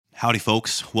Howdy,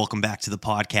 folks. Welcome back to the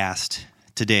podcast.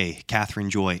 Today,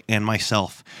 Catherine Joy and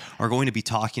myself are going to be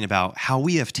talking about how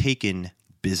we have taken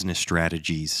business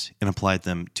strategies and applied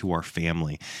them to our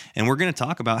family. And we're going to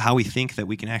talk about how we think that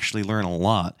we can actually learn a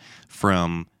lot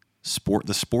from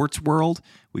the sports world.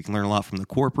 We can learn a lot from the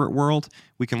corporate world.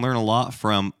 We can learn a lot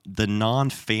from the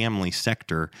non-family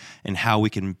sector and how we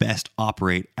can best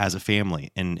operate as a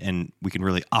family. And we can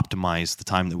really optimize the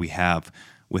time that we have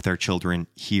with our children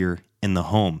here in the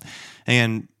home.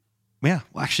 And yeah,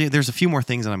 well, actually, there's a few more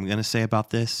things that I'm going to say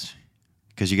about this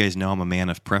because you guys know I'm a man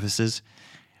of prefaces.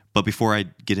 But before I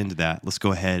get into that, let's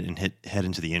go ahead and head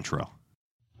into the intro.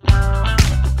 The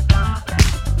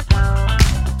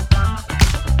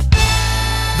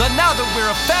Now That We're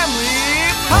a Family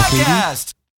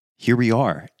podcast. Here we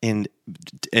are. And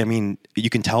I mean,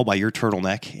 you can tell by your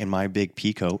turtleneck and my big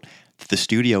pea coat that the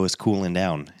studio is cooling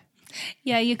down.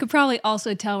 Yeah, you could probably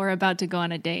also tell we're about to go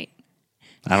on a date.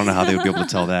 I don't know how they would be able to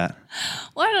tell that.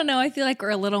 Well, I don't know. I feel like we're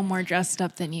a little more dressed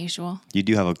up than usual. You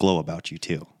do have a glow about you,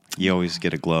 too. You always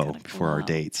get a glow before our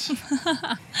dates.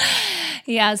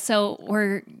 Yeah, so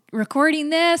we're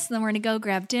recording this, and then we're going to go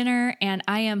grab dinner, and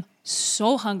I am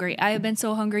so hungry. I have been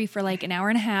so hungry for like an hour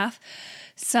and a half.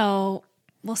 So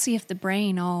we'll see if the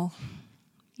brain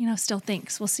still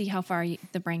thinks. We'll see how far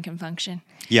the brain can function.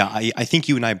 Yeah, I think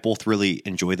you and I both really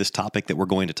enjoy this topic that we're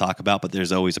going to talk about, but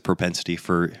there's always a propensity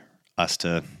for us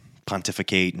to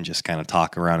pontificate and just kind of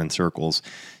talk around in circles,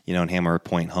 and hammer a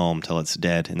point home till it's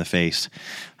dead in the face,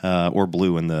 or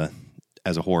blue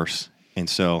as a horse. And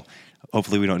so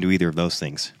hopefully we don't do either of those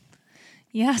things.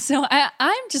 Yeah, so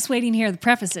I'm just waiting to hear the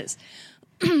prefaces.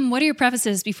 What are your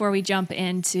prefaces before we jump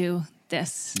into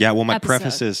this? Yeah, well, my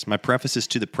episode? prefaces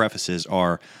to the prefaces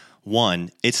are,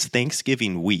 one, it's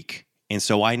Thanksgiving week. And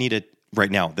so I need right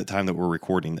now, the time that we're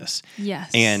recording this. Yes.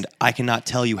 And I cannot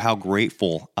tell you how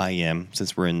grateful I am,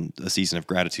 since we're in a season of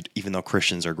gratitude, even though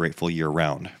Christians are grateful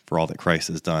year-round for all that Christ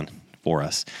has done for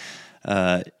us.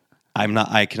 I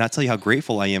cannot tell you how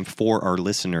grateful I am for our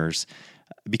listeners,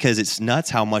 because it's nuts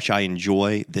how much I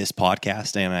enjoy this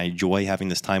podcast and I enjoy having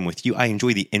this time with you. I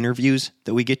enjoy the interviews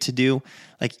that we get to do.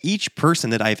 Like, each person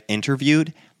that I've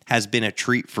interviewed has been a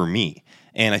treat for me.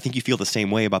 And I think you feel the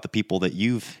same way about the people that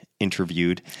you've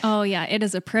interviewed. Oh, yeah. It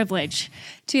is a privilege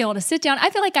to be able to sit down. I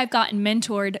feel like I've gotten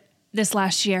mentored this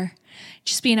last year,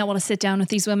 just being able to sit down with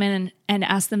these women and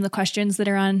ask them the questions that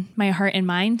are on my heart and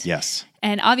mind. Yes.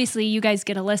 And obviously you guys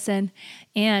get to listen,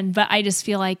 but I just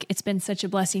feel like it's been such a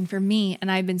blessing for me, and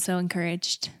I've been so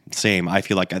encouraged. Same. I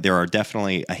feel like there are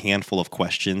definitely a handful of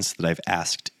questions that I've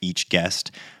asked each guest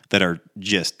that are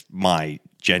just my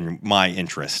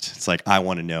interest. It's like, I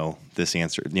want to know this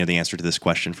answer, the answer to this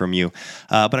question from you.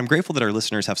 But I'm grateful that our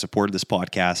listeners have supported this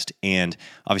podcast, and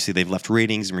obviously they've left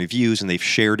ratings and reviews and they've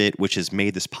shared it, which has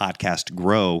made this podcast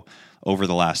grow over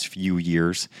the last few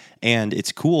years. And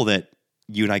it's cool that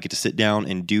you and I get to sit down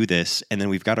and do this, and then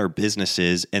we've got our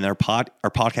businesses, and our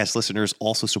podcast listeners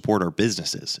also support our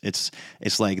businesses. It's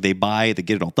like they buy the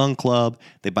Get It All Done Club,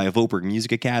 they buy a Voberg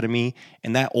Music Academy,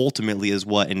 and that ultimately is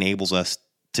what enables us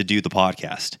to do the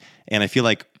podcast. And I feel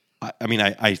like,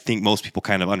 I think most people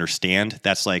kind of understand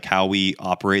that's like how we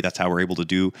operate. That's how we're able to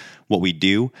do what we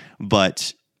do.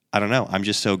 But I don't know. I'm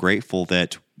just so grateful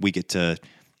that we get to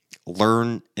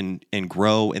learn and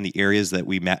grow in the areas that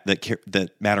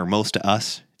that matter most to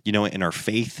us. In our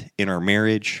faith, in our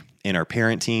marriage, in our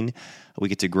parenting. We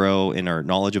get to grow in our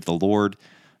knowledge of the Lord.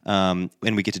 And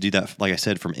we get to do that, like I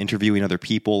said, from interviewing other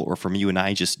people or from you and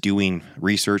I just doing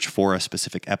research for a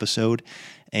specific episode.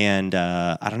 And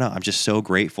I don't know, I'm just so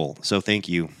grateful. So thank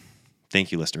you.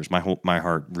 Thank you, listeners. My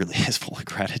heart really is full of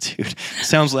gratitude.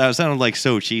 Sounded like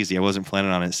so cheesy. I wasn't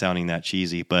planning on it sounding that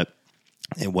cheesy, but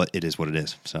it is what it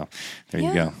is. So there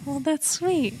you go. Well, that's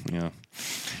sweet. Yeah.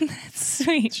 That's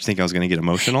sweet. Did you think I was going to get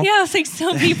emotional? Yeah, I was like,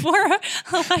 so before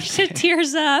Elisha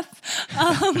tears up,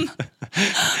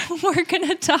 we're going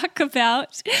to talk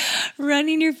about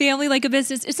running your family like a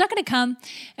business. It's not going to come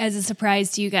as a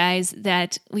surprise to you guys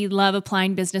that we love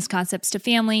applying business concepts to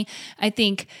family. I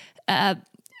think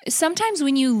sometimes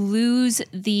when you lose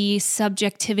the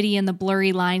subjectivity and the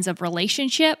blurry lines of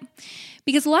relationship,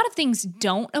 because a lot of things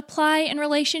don't apply in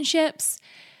relationships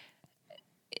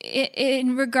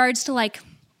in regards to like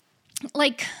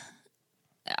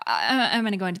I'm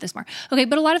going to go into this more. Okay,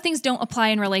 but a lot of things don't apply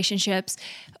in relationships.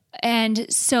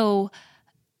 And so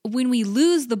when we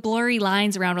lose the blurry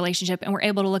lines around relationship and we're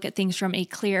able to look at things from a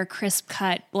clear, crisp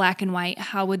cut, black and white,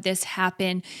 how would this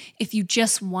happen if you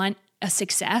just want a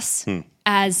success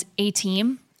as a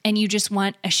team and you just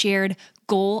want a shared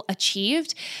goal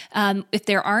achieved. If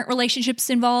there aren't relationships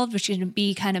involved, which can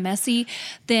be kind of messy,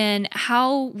 then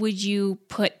how would you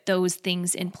put those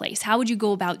things in place? How would you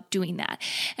go about doing that?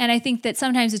 And I think that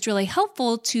sometimes it's really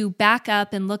helpful to back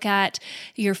up and look at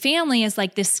your family as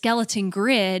like this skeleton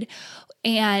grid,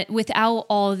 and without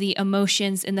all the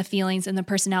emotions and the feelings and the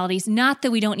personalities. Not that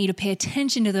we don't need to pay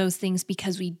attention to those things,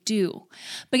 because we do,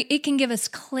 but it can give us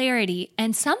clarity.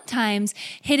 And sometimes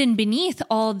hidden beneath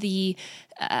all the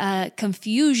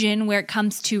confusion where it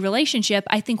comes to relationship,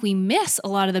 I think we miss a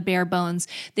lot of the bare bones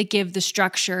that give the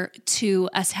structure to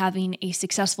us having a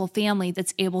successful family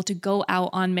that's able to go out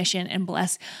on mission and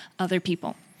bless other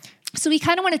people. So we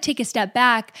kind of want to take a step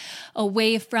back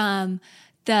away from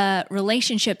the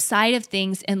relationship side of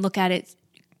things and look at it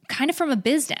kind of from a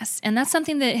business. And that's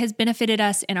something that has benefited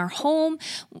us in our home.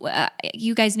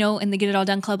 You guys know in the Get It All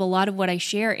Done Club, a lot of what I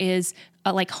share is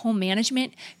like home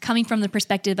management, coming from the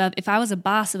perspective of, if I was a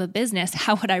boss of a business,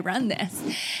 how would I run this?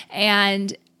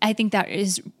 And I think that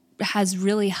has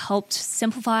really helped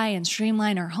simplify and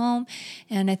streamline our home.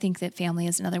 And I think that family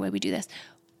is another way we do this.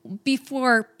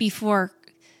 Before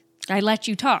I let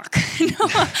you talk. No,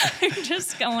 I'm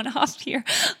just going off here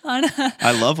on a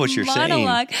I love what you're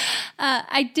monologue. saying.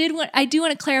 I do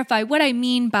want to clarify what I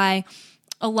mean by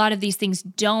a lot of these things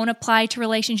don't apply to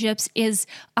relationships is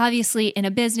obviously in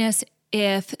a business.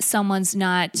 If someone's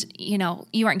not,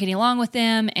 you aren't getting along with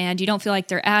them and you don't feel like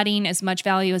they're adding as much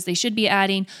value as they should be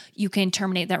adding, you can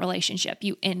terminate that relationship.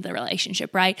 You end the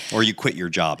relationship, right? Or you quit your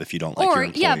job if you don't like your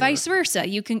employer. Or vice versa.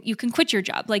 You can quit your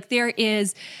job. Like there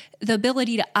is the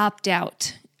ability to opt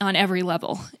out on every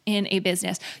level in a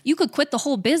business. You could quit the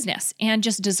whole business and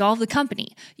just dissolve the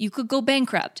company. You could go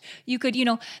bankrupt. You could,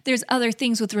 there's other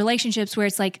things with relationships where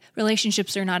it's like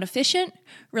relationships are not efficient.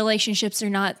 Relationships are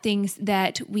not things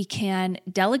that we can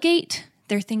delegate.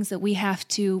 They're things that we have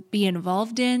to be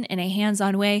involved in a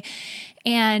hands-on way.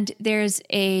 And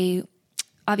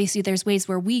obviously there's ways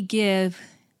where we give,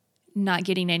 not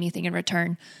getting anything in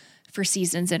return for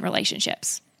seasons in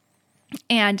relationships.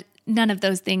 And none of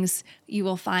those things you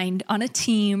will find on a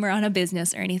team or on a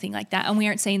business or anything like that. And we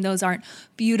aren't saying those aren't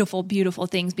beautiful, beautiful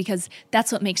things, because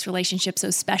that's what makes relationships so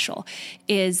special,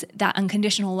 is that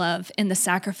unconditional love and the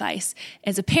sacrifice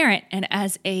as a parent and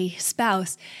as a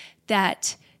spouse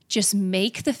that just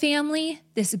make the family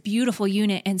this beautiful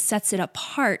unit and sets it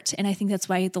apart. And I think that's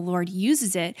why the Lord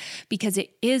uses it, because it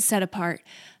is set apart.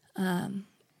 And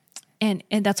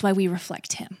that's why we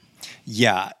reflect Him.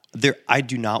 Yeah. I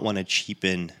do not want to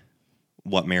cheapen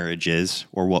what marriage is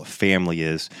or what family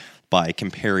is by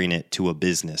comparing it to a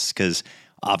business, because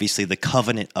obviously the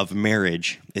covenant of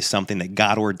marriage is something that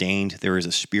God ordained. There is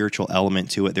a spiritual element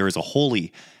to it. There is a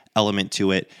holy element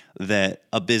to it that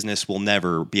a business will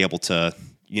never be able to,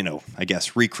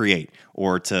 recreate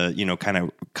or to, kind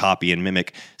of copy and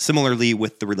mimic. Similarly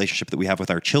with the relationship that we have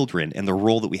with our children and the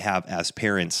role that we have as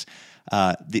parents,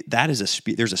 there's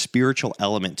a spiritual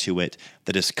element to it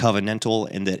that is covenantal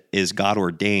and that is God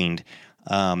ordained.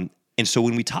 And so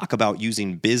when we talk about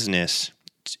using business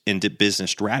and business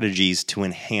strategies to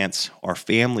enhance our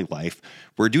family life,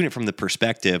 we're doing it from the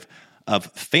perspective of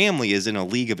family is in a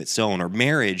league of its own, or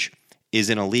marriage is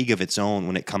in a league of its own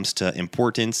when it comes to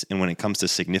importance and when it comes to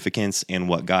significance and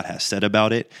what God has said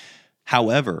about it.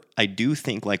 However, I do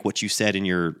think, like what you said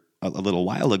a little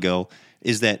while ago,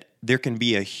 is that there can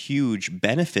be a huge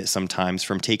benefit sometimes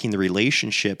from taking the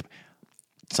relationship,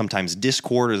 sometimes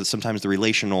discord, or sometimes the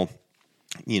relational,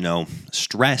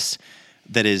 stress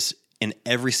that is in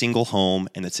every single home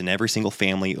and that's in every single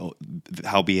family,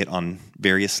 howbeit on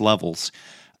various levels.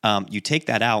 You take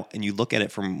that out and you look at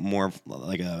it from more of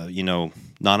like a,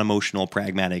 non-emotional,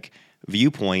 pragmatic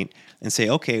viewpoint and say,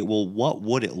 okay, well, what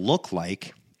would it look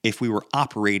like if we were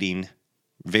operating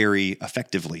very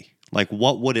effectively? Like,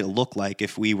 what would it look like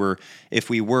if we were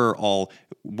all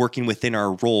working within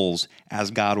our roles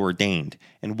as God ordained?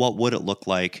 And what would it look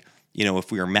like,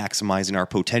 if we are maximizing our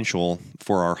potential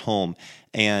for our home?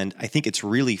 And I think it's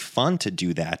really fun to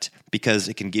do that because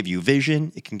it can give you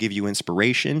vision, it can give you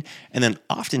inspiration, and then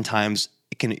oftentimes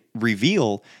it can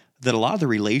reveal that a lot of the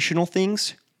relational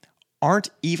things aren't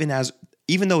even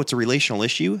though it's a relational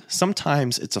issue,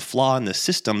 sometimes it's a flaw in the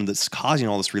system that's causing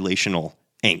all this relational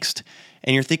angst.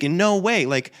 And you're thinking, no way,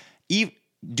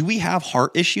 do we have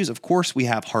heart issues? Of course we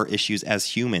have heart issues as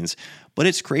humans, but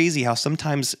it's crazy how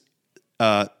sometimes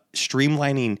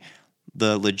streamlining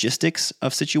the logistics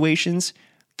of situations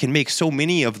can make so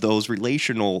many of those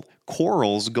relational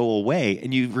quarrels go away.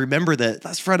 And you remember that,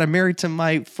 that's Fred, I'm married to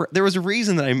my friend. There was a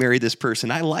reason that I married this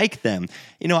person. I like them.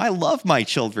 I love my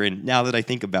children now that I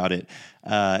think about it.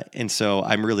 And so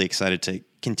I'm really excited to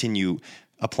continue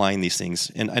applying these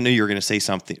things. And I know you were going to say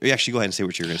something. Actually, go ahead and say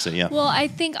what you were going to say. Yeah. Well, I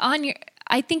think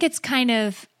it's kind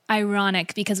of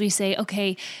ironic because we say,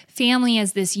 okay, family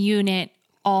as this unit,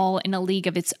 all in a league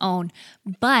of its own,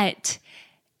 but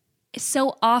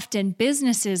so often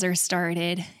businesses are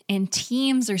started and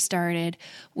teams are started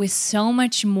with so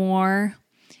much more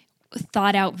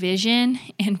thought out vision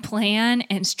and plan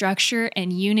and structure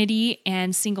and unity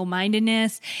and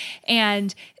single-mindedness.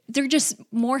 And they're just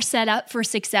more set up for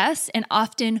success. And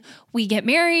often we get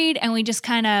married and we just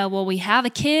kind of, we have a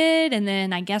kid and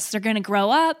then I guess they're going to grow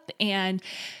up and,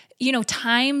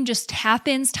 time just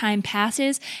happens, time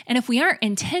passes. And if we aren't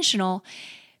intentional,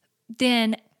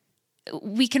 then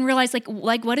we can realize like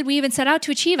what did we even set out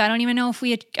to achieve? I don't even know if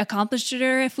we had accomplished it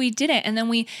or if we didn't. And then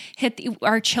we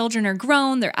our children are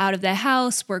grown, they're out of the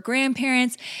house, we're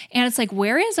grandparents. And it's like,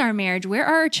 where is our marriage? Where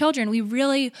are our children? We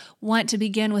really want to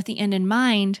begin with the end in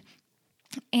mind.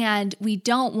 And we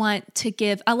don't want to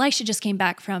give, Elisha just came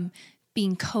back from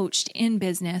being coached in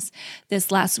business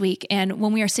this last week. And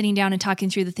when we were sitting down and talking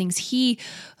through the things he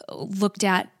looked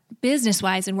at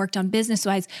business-wise and worked on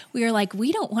business-wise, we were like,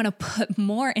 we don't want to put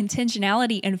more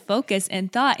intentionality and focus and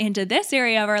thought into this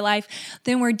area of our life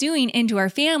than we're doing into our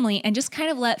family and just kind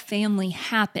of let family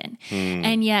happen.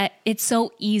 And yet it's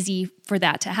so easy for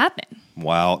that to happen.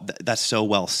 Wow. That's so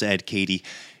well said, Katie.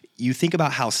 You think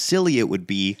about how silly it would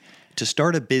be to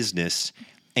start a business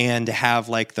and have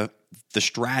like the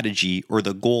strategy or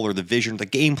the goal or the vision, the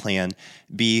game plan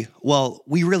be,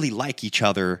 we really like each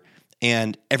other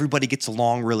and everybody gets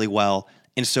along really well.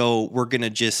 And so we're going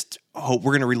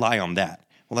to rely on that.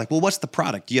 We're like, what's the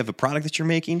product? Do you have a product that you're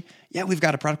making? Yeah, we've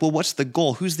got a product. Well, what's the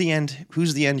goal? Who's the end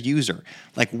user?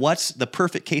 Like, what's the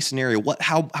perfect case scenario?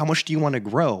 How much do you want to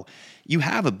grow? You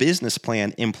have a business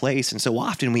plan in place. And so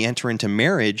often we enter into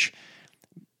marriage,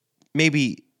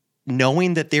 maybe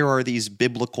knowing that there are these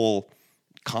biblical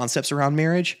concepts around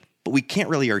marriage, but we can't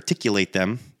really articulate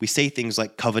them. We say things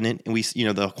like covenant, and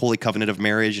the holy covenant of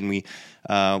marriage, and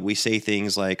we say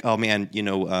things like, oh man,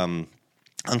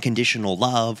 unconditional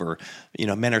love, or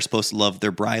men are supposed to love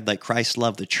their bride like Christ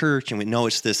loved the church, and we know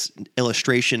it's this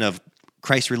illustration of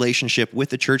Christ's relationship with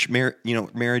the church.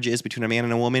 Marriage is between a man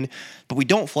and a woman, but we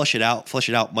don't flesh it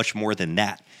out much more than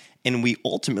that. And we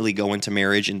ultimately go into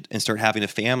marriage and start having a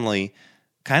family,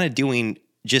 kind of doing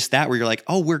just that, where you're like,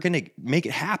 we're going to make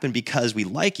it happen because we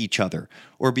like each other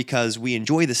or because we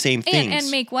enjoy the same things.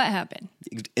 And make what happen?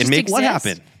 What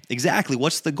happen? Exactly.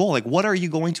 What's the goal? Like, what are you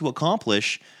going to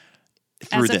accomplish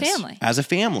through this? As a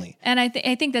family. And I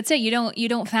think that's it. You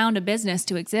don't found a business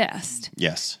to exist.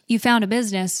 Yes. You found a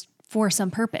business for some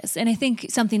purpose. And I think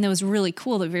something that was really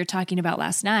cool that we were talking about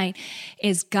last night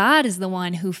is God is the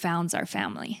one who founds our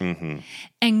family. Mm-hmm.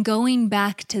 And going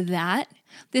back to that,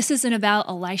 this isn't about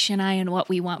Elisha and I and what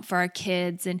we want for our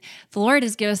kids. And the Lord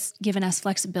has given us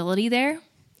flexibility there,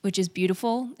 which is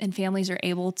beautiful. And families are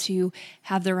able to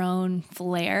have their own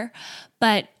flair.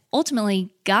 But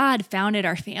ultimately, God founded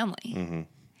our family. Mm-hmm.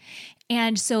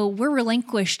 And so we're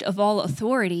relinquished of all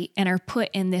authority and are put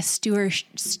in this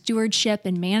stewardship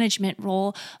and management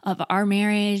role of our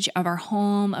marriage, of our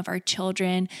home, of our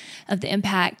children, of the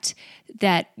impact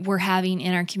that we're having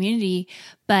in our community.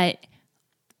 But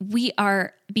we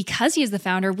are, because he is the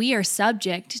founder, we are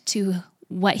subject to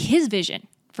what his vision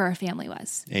for our family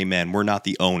was. Amen. We're not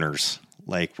the owners.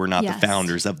 Like, we're not the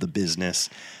founders of the business.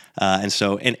 And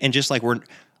so just like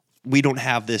we don't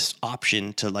have this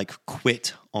option to like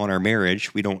quit on our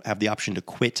marriage. We don't have the option to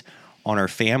quit on our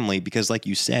family because, like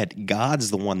you said,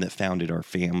 God's the one that founded our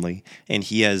family, and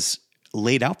he has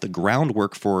laid out the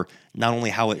groundwork for not only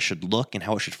how it should look and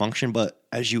how it should function, but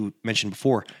as you mentioned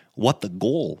before, what the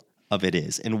goal of it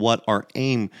is and what our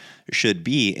aim should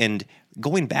be. And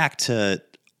going back to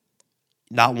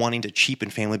not wanting to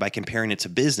cheapen family by comparing it to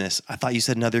business, I thought you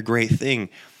said another great thing.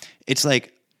 It's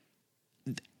like,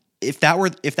 if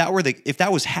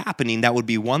that was happening, that would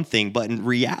be one thing. But in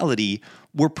reality,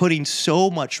 we're putting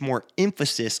so much more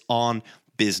emphasis on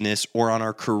business or on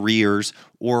our careers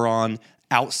or on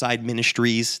outside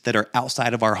ministries that are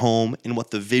outside of our home and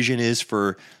what the vision is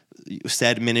for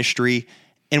said ministry.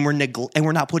 And we're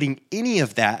not putting any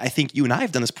of that. I think you and I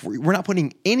have done this before. We're not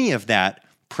putting any of that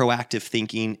proactive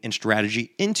thinking and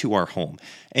strategy into our home.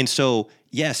 And so,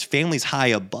 yes, family's high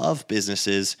above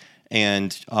businesses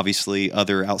and obviously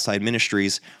other outside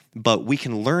ministries, but we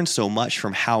can learn so much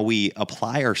from how we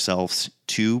apply ourselves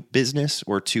to business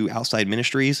or to outside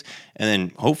ministries, and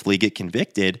then hopefully get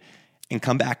convicted and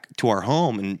come back to our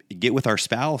home and get with our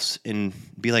spouse and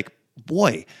be like,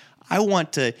 boy, I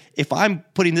want to, if I'm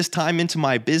putting this time into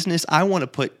my business, I want to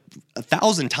put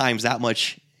 1,000 times that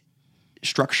much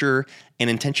structure and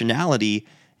intentionality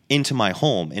into my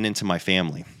home and into my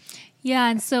family. Yeah,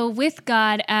 and so with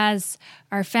God as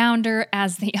our founder,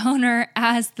 as the owner,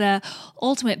 as the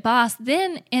ultimate boss,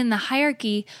 then in the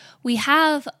hierarchy, we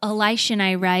have Elisha and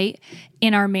I, right,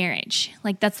 in our marriage.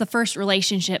 Like that's the first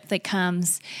relationship that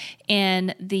comes in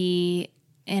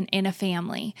in a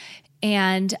family.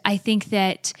 And I think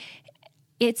that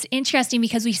it's interesting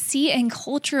because we see in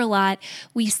culture a lot,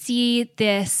 we see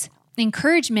this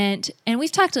encouragement, and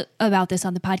we've talked about this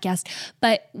on the podcast,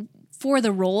 but for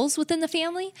the roles within the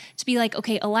family to be like,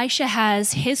 okay, Elisha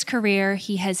has his career,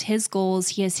 he has his goals,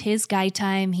 he has his guide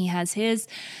time, he has his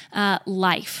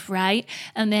life, right?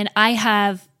 And then I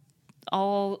have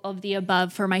all of the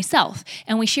above for myself.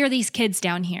 And we share these kids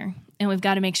down here, and we've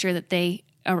got to make sure that they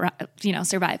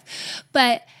survive.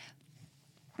 But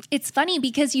it's funny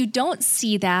because you don't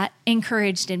see that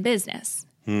encouraged in business.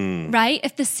 Right?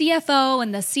 If the CFO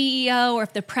and the CEO, or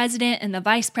if the president and the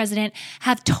vice president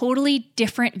have totally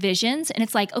different visions, and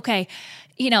it's like, okay,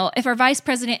 if our vice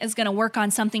president is going to work on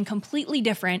something completely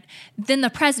different than the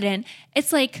president,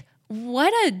 it's like,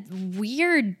 what a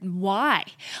weird why.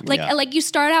 Like you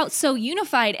start out so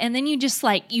unified and then you just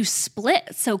you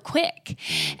split so quick.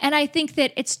 And I think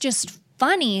that it's just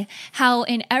funny how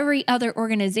in every other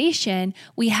organization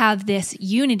we have this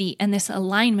unity and this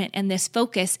alignment and this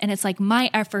focus, and it's like my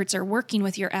efforts are working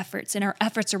with your efforts and our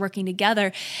efforts are working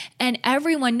together, and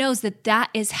everyone knows that that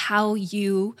is how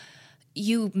you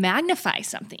magnify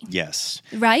something. Yes.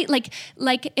 Right?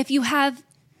 Like if you have,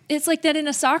 it's like that in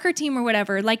a soccer team or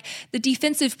whatever, like the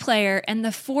defensive player and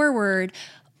the forward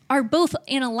are both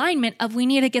in alignment of we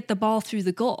need to get the ball through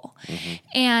the goal. Mm-hmm.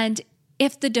 And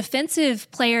if the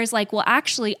defensive player is like, well,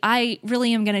 actually, I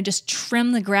really am going to just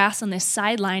trim the grass on this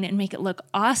sideline and make it look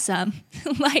awesome,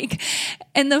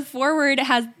 and the forward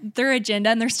has their agenda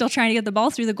and they're still trying to get the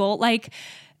ball through the goal.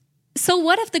 So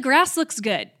what if the grass looks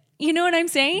good? You know what I'm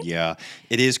saying? Yeah,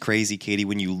 it is crazy, Katie.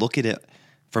 When you look at it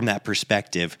from that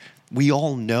perspective, we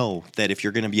all know that if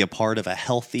you're going to be a part of a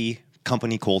healthy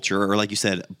company culture, or like you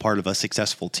said, part of a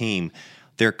successful team,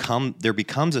 there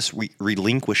becomes this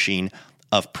relinquishing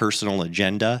of personal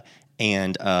agenda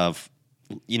and of,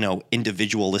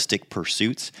 individualistic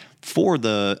pursuits for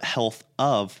the health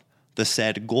of the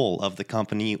said goal of the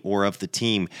company or of the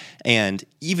team. And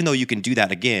even though you can do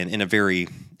that again in a very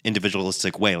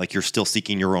individualistic way, like you're still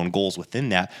seeking your own goals within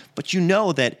that, but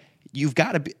that you've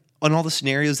got to be on all the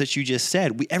scenarios that you just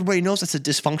said. Everybody knows it's a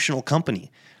dysfunctional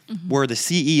company. Mm-hmm. Where the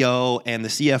CEO and the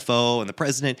CFO and the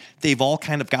president, they've all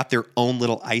kind of got their own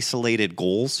little isolated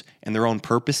goals and their own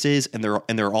purposes, and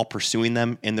they're all pursuing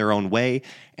them in their own way.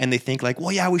 And they think like,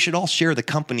 well, yeah, we should all share the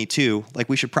company too. Like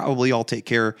we should probably all take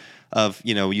care of,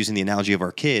 using the analogy of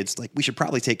our kids, like we should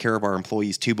probably take care of our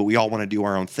employees too, but we all want to do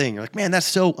our own thing. You're like, man, that's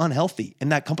so unhealthy,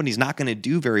 and that company's not going to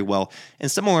do very well.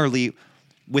 And similarly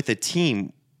with a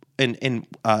team. And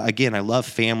again, I love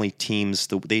family teams.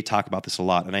 They talk about this a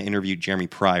lot. And I interviewed Jeremy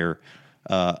Pryor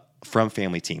from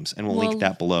Family Teams, and we'll link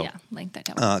that below. Yeah, link that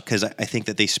down. Because I think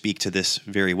that they speak to this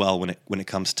very well when it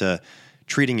comes to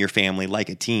treating your family like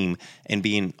a team and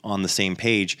being on the same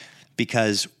page.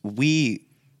 Because the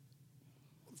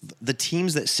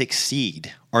teams that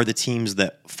succeed are the teams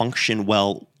that function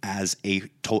well as a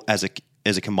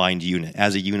combined unit,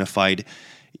 as a unified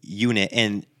unit.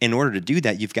 And in order to do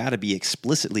that, you've got to be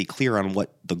explicitly clear on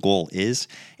what the goal is.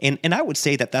 And I would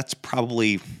say that that's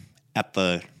probably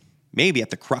maybe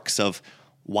at the crux of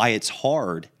why it's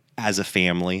hard as a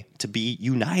family to be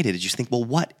united. Is you think, well,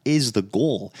 what is the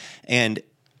goal? And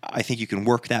I think you can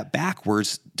work that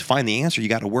backwards to find the answer. You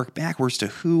got to work backwards to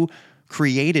who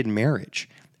created marriage.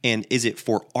 And is it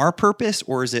for our purpose,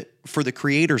 or is it for the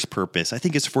Creator's purpose? I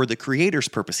think it's for the Creator's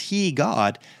purpose. He,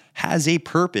 God, has a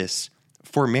purpose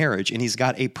for marriage, and he's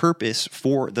got a purpose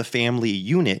for the family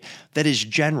unit that is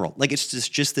general. Like it's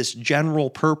just this general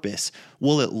purpose.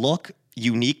 Will it look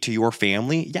unique to your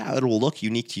family? Yeah, it will look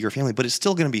unique to your family, but it's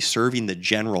still going to be serving the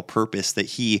general purpose that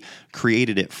he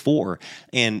created it for.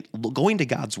 And going to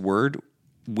God's word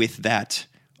with that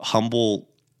humble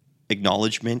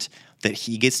acknowledgement that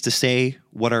he gets to say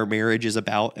what our marriage is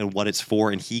about and what it's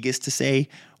for, and he gets to say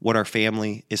what our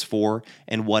family is for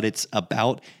and what it's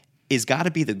about, is got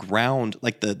to be the ground,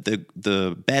 like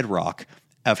the bedrock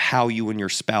of how you and your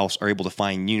spouse are able to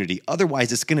find unity.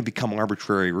 Otherwise, it's going to become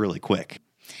arbitrary really quick.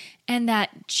 And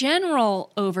that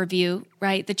general overview,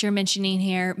 right, that you're mentioning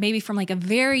here, maybe from like a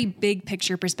very big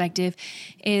picture perspective,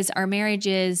 is our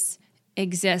marriages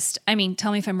exist. I mean,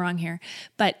 tell me if I'm wrong here,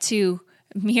 but to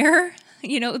mirror,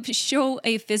 show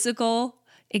a physical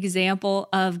example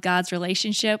of God's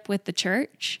relationship with the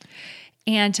church,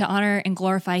 and to honor and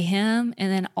glorify him,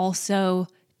 and then also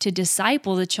to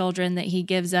disciple the children that he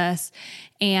gives us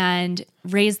and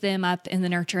raise them up in the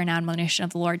nurture and admonition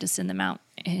of the Lord to send them out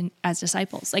as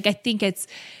disciples. Like, I think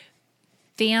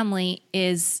family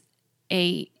is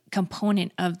a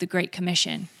component of the Great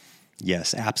Commission.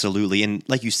 Yes, absolutely. And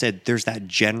like you said, there's that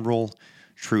general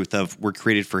truth of we're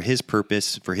created for his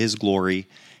purpose, for his glory,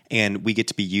 and we get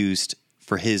to be used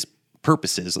for his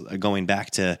purposes, going back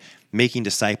to making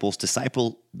disciples,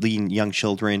 discipling young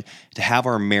children, to have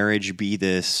our marriage be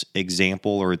this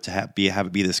example, or to have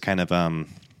it be this kind of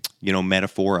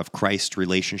metaphor of Christ's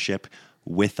relationship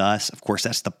with us. Of course,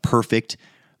 that's the perfect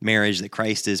marriage that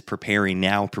Christ is preparing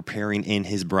in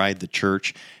his bride, the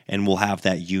church, and we'll have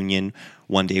that union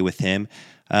one day with him.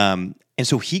 And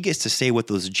so he gets to say what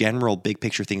those general big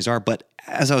picture things are. But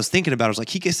as I was thinking about it, I was like,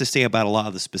 he gets to say about a lot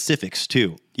of the specifics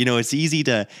too. It's easy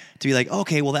to be like,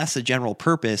 okay, well, that's the general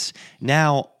purpose.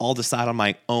 Now I'll decide on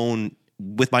my own,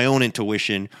 with my own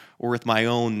intuition, or with my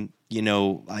own,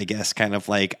 I guess kind of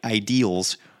like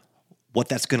ideals, what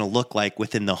that's going to look like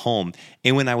within the home.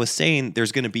 And when I was saying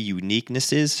there's going to be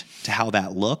uniquenesses to how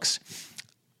that looks,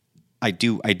 I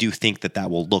do think that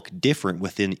will look different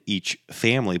within each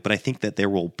family, but I think that there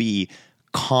will be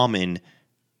common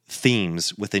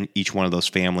themes within each one of those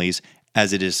families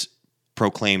as it is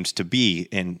proclaimed to be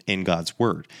in God's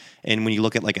word. And when you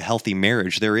look at like a healthy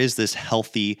marriage, there is this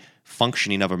healthy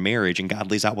functioning of a marriage, and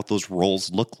God lays out what those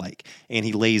roles look like. And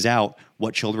he lays out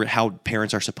how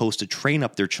parents are supposed to train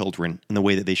up their children in the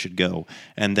way that they should go,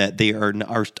 and that they are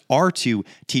to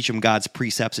teach them God's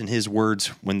precepts and his words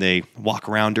when they walk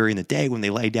around during the day, when they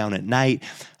lay down at night.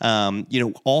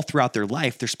 All throughout their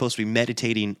life, they're supposed to be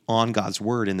meditating on God's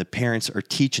word, and the parents are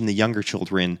teaching the younger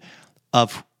children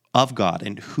of God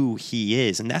and who he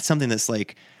is. And that's something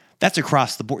that's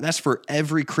across the board. That's for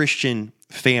every Christian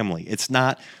family. It's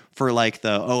not for like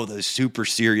the super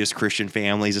serious Christian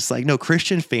families. It's like, no,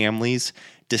 Christian families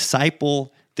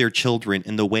disciple their children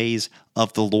in the ways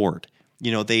of the Lord.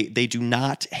 They do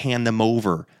not hand them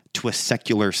over to a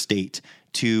secular state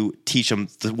to teach them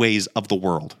the ways of the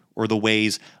world or the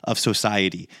ways of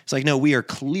society. It's like, no, we are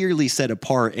clearly set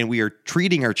apart, and we are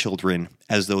treating our children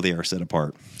as though they are set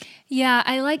apart. Yeah,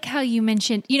 I like how you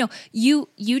mentioned, you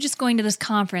just going to this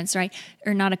conference, right?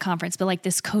 Or not a conference, but like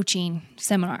this coaching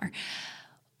seminar.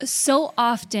 So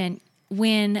often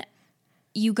when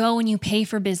you go and you pay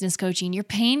for business coaching, you're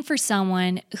paying for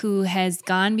someone who has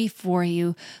gone before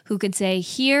you, who could say,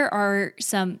 here are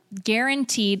some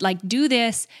guaranteed, like, do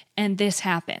this and this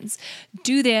happens.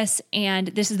 Do this and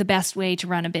this is the best way to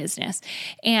run a business.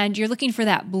 And you're looking for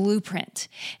that blueprint.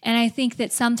 And I think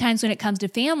that sometimes when it comes to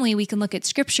family, we can look at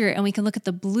scripture and we can look at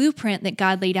the blueprint that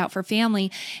God laid out for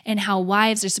family and how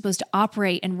wives are supposed to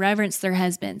operate and reverence their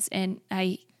husbands. And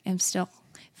I am still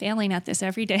failing at this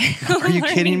every day. Are you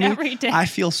kidding me? Every day. I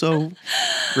feel so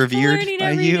revered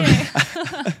by you.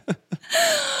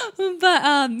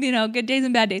 But, good days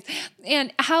and bad days.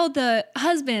 And how the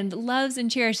husband loves and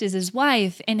cherishes his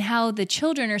wife, and how the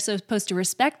children are supposed to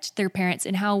respect their parents,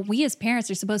 and how we as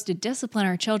parents are supposed to discipline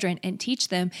our children and teach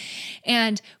them.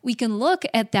 And we can look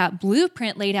at that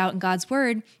blueprint laid out in God's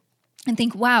word and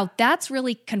think, wow, that's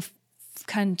really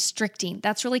constricting.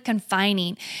 That's really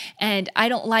confining. And I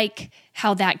don't like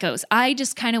how that goes. I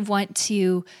just kind of want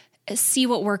to see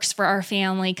what works for our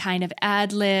family, kind of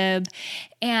ad lib.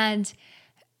 And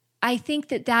I think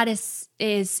that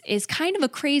is kind of a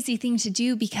crazy thing to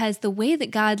do, because the way that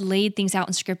God laid things out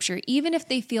in scripture, even if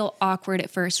they feel awkward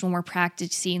at first when we're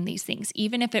practicing these things,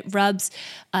 even if it rubs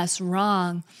us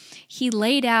wrong, he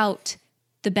laid out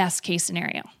the best case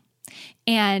scenario.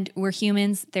 And we're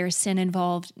humans, there's sin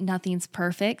involved, nothing's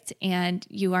perfect, and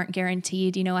you aren't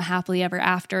guaranteed, a happily ever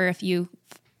after if you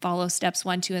follow steps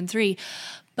 1, 2, and 3.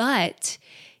 But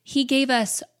he gave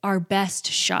us our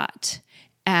best shot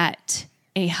at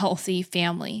a healthy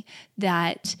family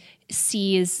that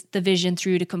sees the vision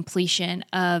through to completion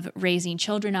of raising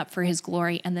children up for his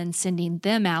glory and then sending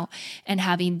them out and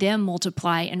having them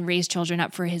multiply and raise children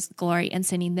up for his glory and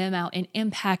sending them out and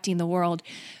impacting the world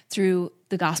through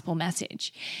the gospel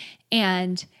message.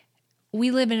 And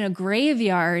we live in a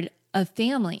graveyard of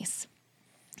families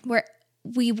where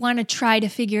we want to try to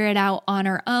figure it out on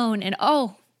our own, and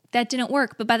that didn't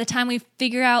work. But by the time we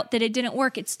figure out that it didn't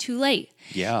work, it's too late.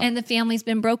 Yeah. And the family's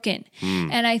been broken.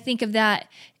 And I think of that,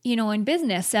 in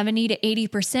business, 70 to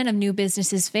 80% of new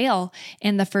businesses fail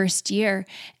in the first year.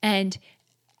 And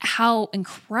how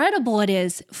incredible it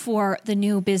is for the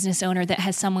new business owner that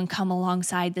has someone come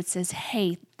alongside that says,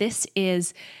 hey, this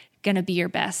is going to be your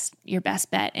best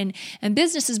bet. And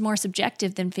business is more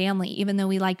subjective than family, even though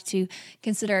we like to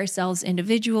consider ourselves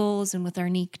individuals and with our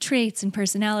unique traits and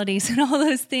personalities and all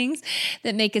those things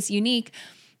that make us unique.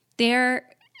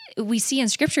 we see in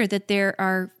Scripture that there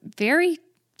are very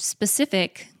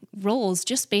specific roles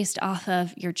just based off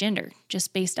of your gender,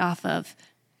 just based off of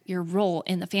your role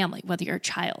in the family, whether you're a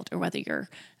child or whether you're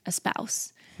a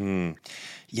spouse.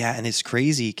 Yeah, and it's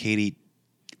crazy, Katie.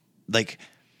 Like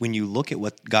when you look at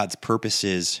what God's purpose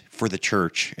is for the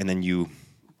church, and then you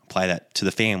apply that to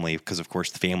the family, because of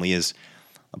course the family is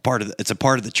a part of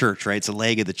the church, right? It's a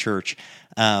leg of the church.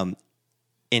 And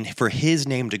for His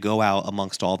name to go out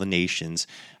amongst all the nations,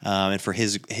 and for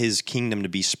His kingdom to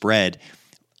be spread,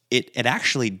 it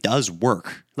actually does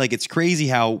work. Like it's crazy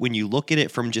how when you look at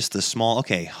it from just the small,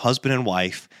 husband and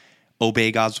wife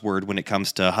obey God's word when it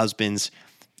comes to husbands,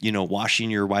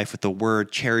 washing your wife with the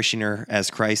word, cherishing her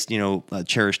as Christ,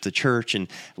 cherished the church, and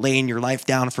laying your life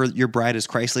down for your bride as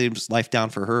Christ laid His life down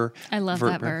for her. I love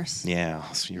that verse. Yeah,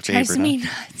 it's your favorite. Drives me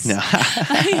nuts. No.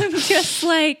 I am just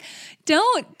like,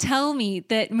 don't tell me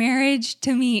that marriage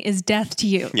to me is death to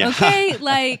you. Yeah. Okay,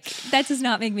 like that does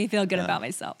not make me feel good about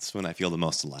myself. That's when I feel the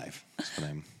most alive. That's when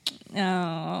I'm.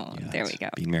 There we go.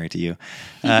 Being married to you,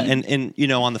 and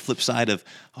on the flip side of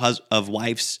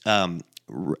wives.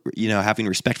 Having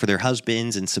respect for their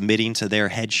husbands and submitting to their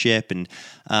headship, and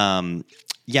and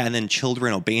then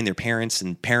children obeying their parents,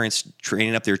 and parents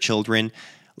training up their children.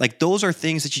 Like those are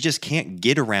things that you just can't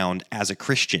get around as a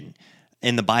Christian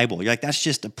in the Bible. You're like, that's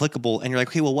just applicable. And you're like,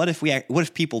 okay, well, what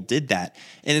if people did that?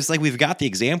 And it's like, we've got the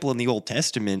example in the Old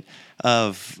Testament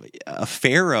of a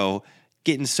Pharaoh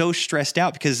getting so stressed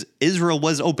out because Israel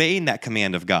was obeying that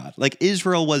command of God. Like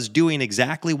Israel was doing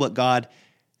exactly what God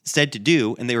said to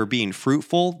do, and they were being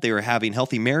fruitful, they were having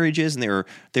healthy marriages, and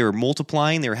they were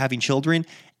multiplying, they were having children,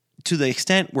 to the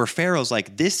extent where Pharaoh's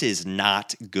like, this is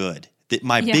not good. That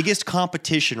my biggest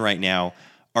competition right now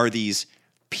are these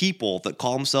people that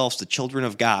call themselves the children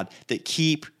of God that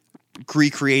keep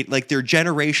recreate, like they're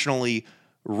generationally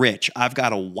rich. I've got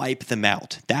to wipe them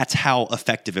out. That's how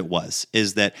effective it was,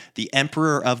 is that the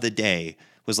emperor of the day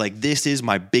was like, this is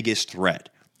my biggest threat,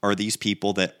 are these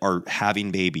people that are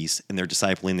having babies and they're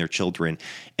discipling their children.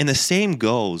 And the same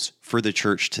goes for the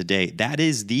church today. That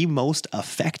is the most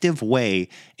effective way,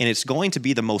 and it's going to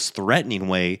be the most threatening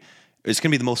way. It's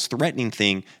going to be the most threatening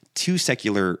thing to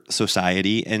secular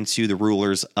society and to the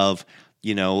rulers of,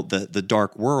 the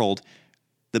dark world.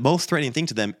 The most threatening thing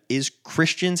to them is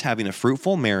Christians having a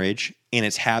fruitful marriage, and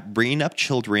it's bringing up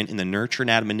children in the nurture and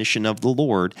admonition of the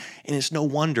Lord. And it's no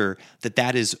wonder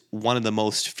that is one of the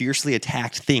most fiercely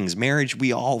attacked things. Marriage,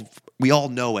 we all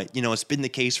know it. It's been the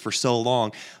case for so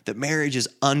long that marriage is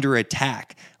under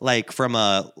attack, like from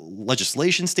a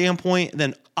legislation standpoint,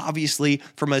 then obviously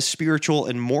from a spiritual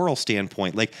and moral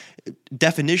standpoint. Like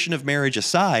definition of marriage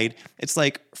aside, it's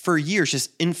like for years,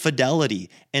 just infidelity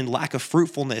and lack of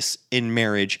fruitfulness in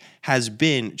marriage has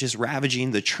been just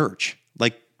ravaging the church.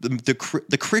 Like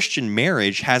the Christian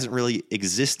marriage hasn't really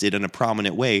existed in a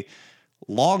prominent way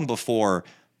long before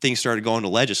things started going to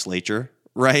legislature,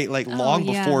 right? Like long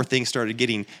before things started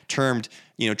getting termed,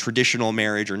 traditional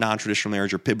marriage or non-traditional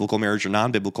marriage or biblical marriage or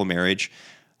non-biblical marriage.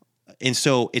 And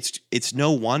so it's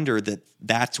no wonder that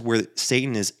that's where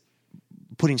Satan is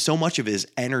putting so much of his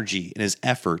energy and his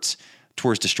efforts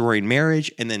towards destroying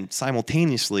marriage, and then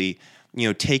simultaneously,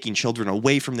 taking children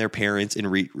away from their parents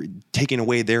and taking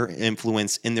away their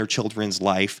influence in their children's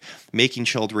life, making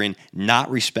children not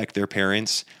respect their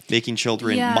parents, making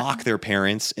children mock their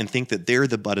parents and think that they're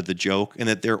the butt of the joke and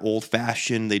that they're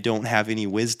old-fashioned, they don't have any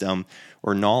wisdom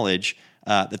or knowledge.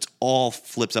 That's all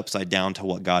flips upside down to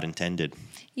what God intended.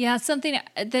 Yeah, something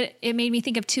that it made me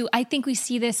think of too. I think we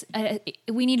see this,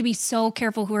 we need to be so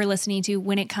careful who are listening to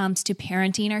when it comes to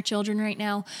parenting our children right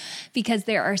now, because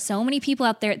there are so many people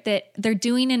out there that they're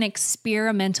doing an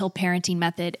experimental parenting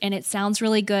method, and it sounds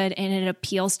really good and it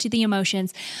appeals to the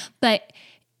emotions. But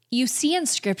you see in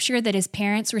Scripture that as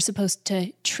parents, we're supposed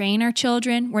to train our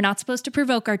children. We're not supposed to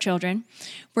provoke our children.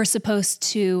 We're supposed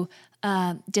to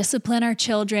discipline our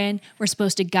children. We're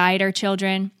supposed to guide our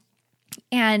children.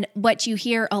 And what you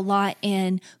hear a lot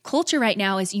in culture right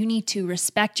now is you need to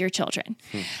respect your children.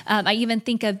 I even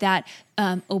think of that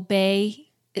obey,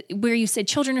 where you said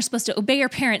children are supposed to obey your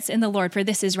parents in the Lord, for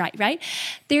this is right?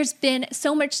 There's been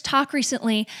so much talk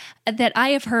recently that I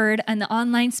have heard in the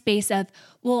online space of,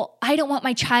 well, I don't want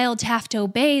my child to have to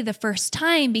obey the first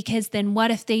time, because then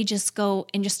what if they just go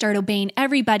and just start obeying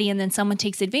everybody and then someone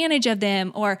takes advantage of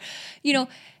them? Or,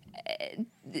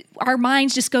 our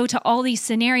minds just go to all these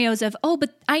scenarios of,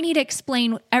 but I need to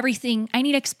explain everything. I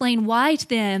need to explain why to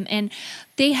them. And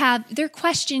they're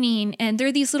questioning, and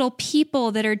they're these little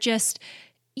people that are just,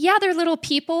 they're little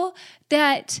people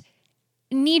that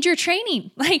need your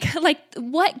training. Like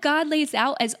what God lays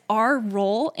out as our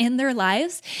role in their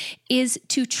lives is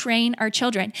to train our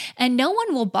children. And no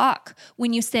one will balk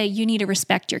when you say you need to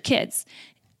respect your kids.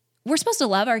 We're supposed to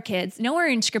love our kids. Nowhere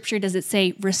in scripture does it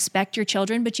say respect your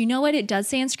children, but you know what it does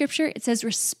say in scripture? It says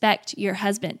respect your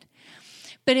husband.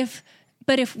 But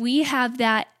if we have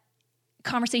that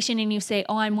conversation and you say,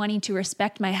 oh, I'm wanting to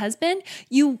respect my husband,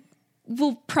 you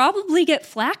will probably get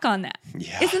flack on that.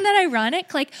 Yeah. Isn't that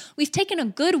ironic? Like, we've taken a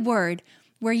good word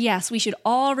where, yes, we should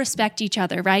all respect each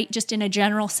other, right? Just in a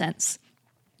general sense.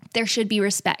 There should be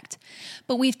respect.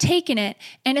 But we've taken it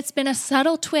and it's been a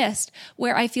subtle twist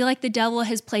where I feel like the devil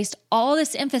has placed all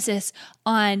this emphasis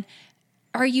on,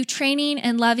 are you training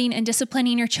and loving and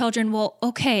disciplining your children? Well,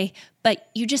 okay, but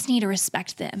you just need to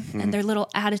respect them and their little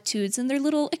attitudes and their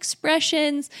little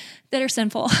expressions that are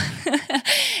sinful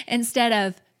instead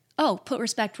of, oh, put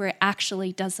respect where it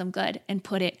actually does some good and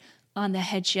put it on the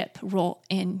headship role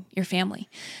in your family.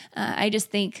 I just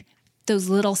think those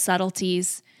little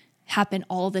subtleties happen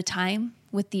all the time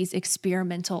with these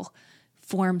experimental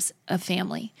forms of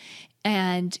family.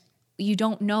 And you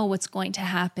don't know what's going to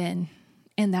happen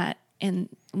in that, and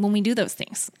when we do those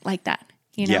things like that,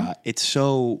 you know? Yeah, it's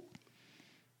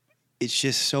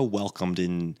just so welcomed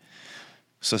in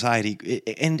society.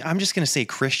 And I'm just going to say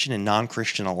Christian and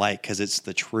non-Christian alike, because it's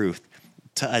the truth,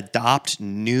 to adopt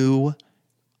new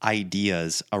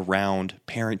ideas around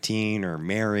parenting or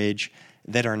marriage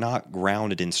that are not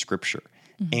grounded in scripture.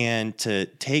 And to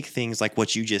take things like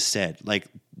what you just said, like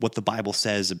what the Bible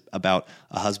says about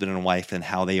a husband and a wife and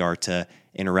how they are to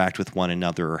interact with one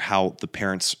another, or how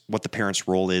what the parents'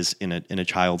 role is in a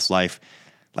child's life.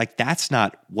 Like that's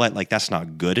not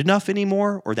good enough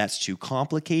anymore, or that's too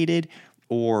complicated,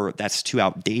 or that's too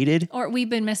outdated. Or we've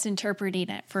been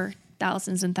misinterpreting it for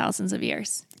thousands and thousands of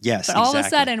years. Yes, but all of a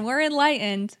sudden we're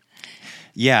enlightened.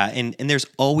 Yeah, and there's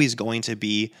always going to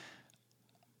be,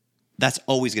 that's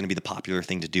always going to be the popular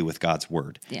thing to do with God's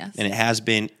word. Yes. And it has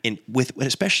been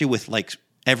especially with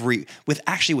every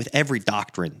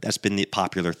doctrine, that's been the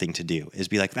popular thing to do, is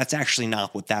be like, that's actually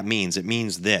not what that means. It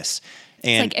means this.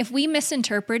 And it's like if we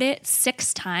misinterpret it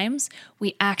 6 times,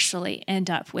 we actually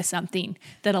end up with something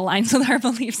that aligns with our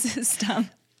belief system.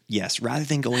 yes, rather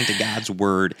than going to God's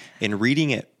word and reading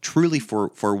it truly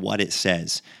for what it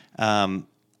says.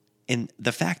 And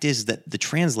the fact is that the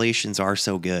translations are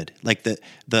so good. Like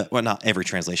well, not every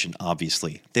translation,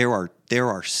 obviously. There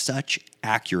are such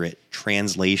accurate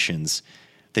translations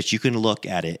that you can look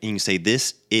at it and you say,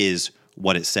 this is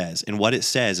what it says. And what it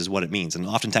says is what it means. And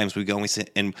oftentimes we go and we say,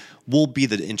 and we'll be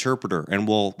the interpreter and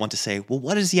we'll want to say, well,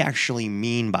 what does he actually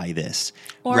mean by this?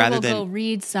 Or we'll go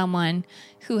read someone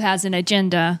who has an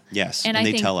agenda. Yes, and and I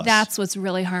they think tell us. that's what's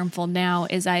really harmful now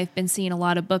is I've been seeing a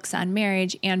lot of books on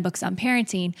marriage and books on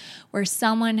parenting where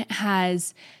someone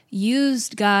has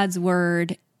used God's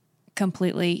word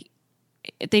completely.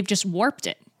 They've just warped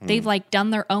it. They've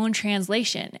done their own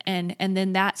translation, and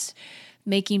then that's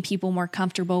making people more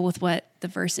comfortable with what the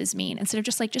verses mean instead of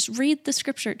just read the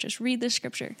scripture. Just read the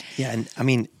scripture. Yeah, and I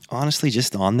mean, honestly,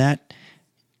 just on that,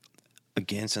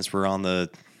 again, since we're on the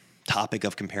topic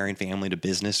of comparing family to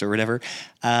business or whatever,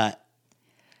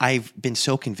 I've been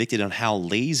so convicted on how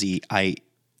lazy I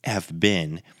have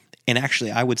been. And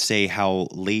actually, I would say how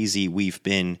lazy we've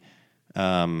been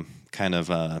taught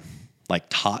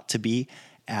to be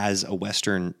as a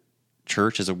Western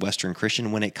church, as a Western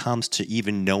Christian, when it comes to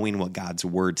even knowing what God's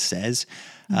word says.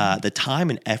 The time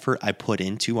and effort I put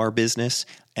into our business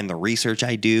and the research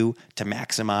I do to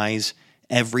maximize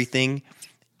everything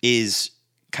is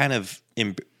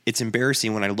it's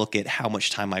embarrassing when I look at how much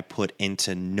time I put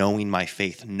into knowing my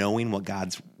faith, knowing what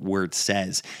God's word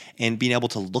says, and being able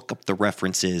to look up the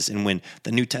references. And when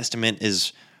the New Testament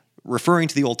is referring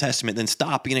to the Old Testament, then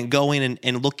stopping and going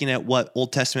and looking at what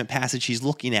Old Testament passage he's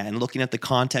looking at and looking at the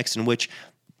context in which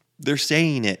they're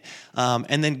saying it.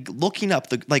 And then looking up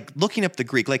the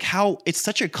Greek, like how it's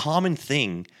such a common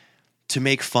thing to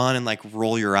make fun and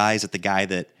roll your eyes at the guy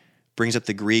that brings up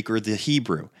the Greek or the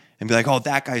Hebrew and be like, oh,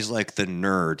 that guy's like the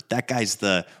nerd. That guy's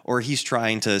or he's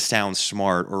trying to sound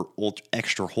smart or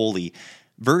extra holy,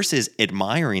 versus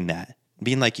admiring that.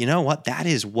 Being like, you know what? That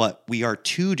is what we are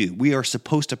to do. We are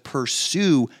supposed to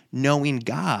pursue knowing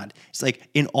God. It's like,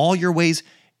 in all your ways,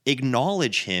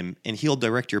 acknowledge him and he'll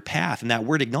direct your path. And that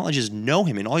word acknowledge is know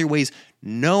him. In all your ways,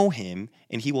 know him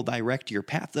and he will direct your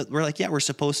path. We're like, yeah, we're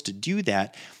supposed to do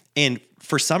that. And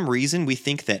for some reason, we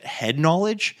think that head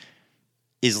knowledge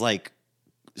is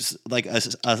like a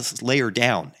layer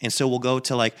down. And so we'll go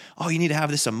to like, oh, you need to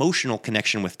have this emotional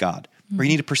connection with God, or you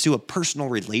need to pursue a personal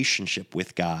relationship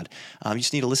with God. You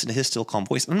just need to listen to his still calm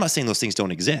voice. I'm not saying those things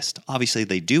don't exist. Obviously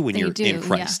they do when you're in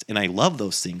Christ. And I love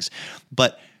those things.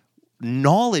 But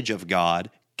knowledge of God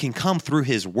can come through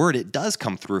his word. It does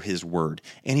come through his word.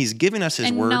 And he's given us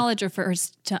his word. And knowledge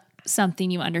refers to something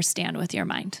you understand with your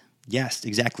mind. Yes,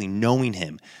 exactly. Knowing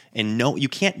him. And you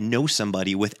can't know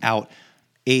somebody without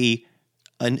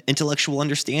an intellectual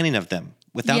understanding of them,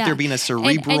 without there being a cerebral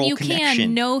and you connection. You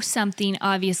can know something,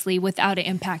 obviously, without it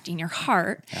impacting your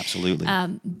heart. Absolutely.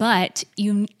 But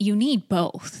you need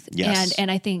both. Yes. And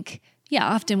I think,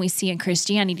 often we see in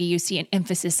Christianity, you see an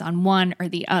emphasis on one or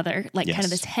the other, like kind of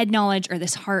this head knowledge or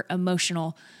this heart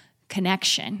emotional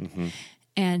connection. Mm-hmm.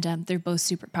 And they're both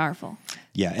super powerful.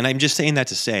 Yeah, and I'm just saying that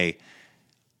to say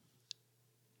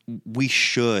we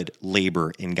should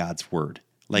labor in God's word.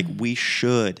 Like we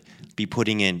should be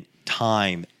putting in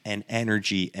time and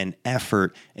energy and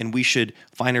effort, and we should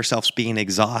find ourselves being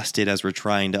exhausted as we're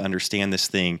trying to understand this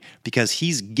thing, because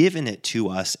he's given it to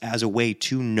us as a way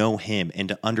to know him and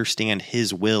to understand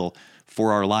his will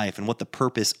for our life and what the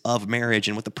purpose of marriage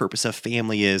and what the purpose of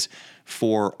family is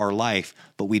for our life.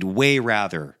 But we'd way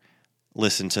rather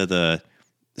listen to the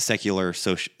secular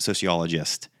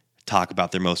sociologist talk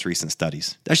about their most recent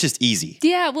studies. That's just easy.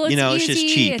 Yeah, well, it's just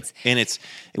cheap.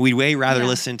 We'd way rather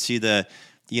listen to the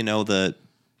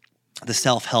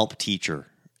self-help teacher,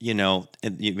 and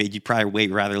you'd probably way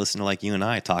rather listen to like you and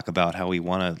I talk about how we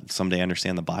want to someday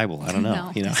understand the Bible. I don't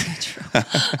know. No, that's not true.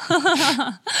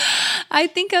 I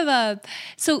think of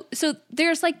so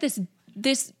there's like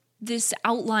this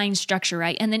outline structure,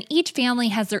 right? And then each family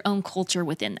has their own culture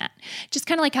within that, just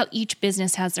kind of like how each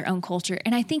business has their own culture.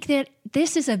 And I think that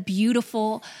this is a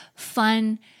beautiful,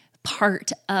 fun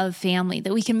part of family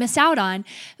that we can miss out on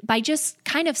by just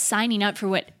kind of signing up for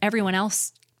what everyone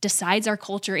else decides our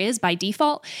culture is by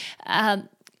default.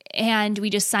 And we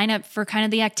just sign up for kind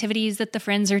of the activities that the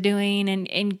friends are doing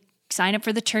and sign up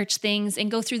for the church things and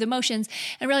go through the motions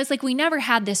and realize like we never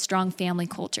had this strong family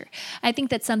culture. I think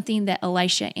that's something that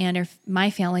Elisha and my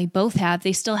family both have.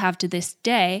 They still have to this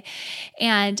day.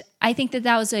 And I think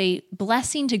that was a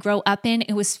blessing to grow up in.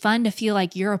 It was fun to feel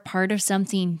like you're a part of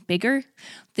something bigger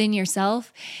than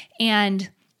yourself. And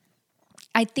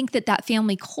I think that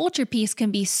family culture piece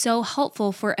can be so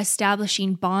helpful for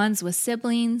establishing bonds with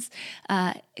siblings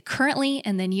currently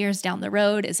and then years down the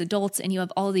road as adults. And you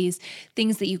have all these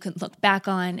things that you can look back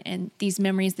on and these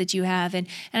memories that you have. And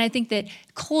I think that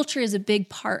culture is a big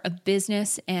part of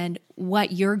business and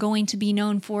what you're going to be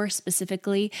known for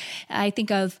specifically. I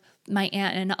think of my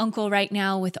aunt and uncle right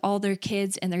now with all their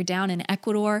kids, and they're down in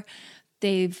Ecuador.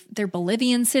 They're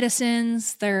Bolivian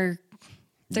citizens. They're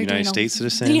United States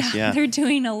citizens. Yeah, they're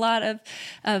doing a lot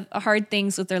of hard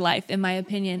things with their life, in my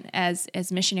opinion, as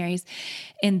missionaries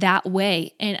in that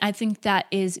way. And I think that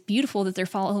is beautiful that they're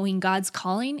following God's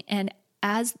calling and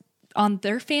as on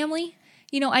their family.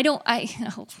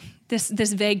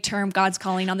 This vague term, God's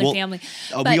calling on their family.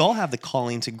 We all have the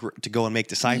calling to go and make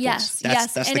disciples. Yes,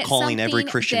 that's and the calling every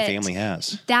Christian family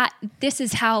has. This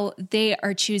is how they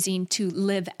are choosing to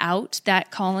live out that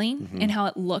calling and how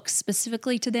it looks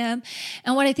specifically to them.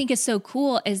 And what I think is so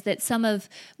cool is that some of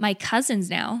my cousins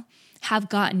now have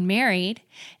gotten married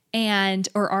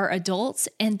or are adults,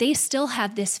 and they still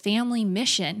have this family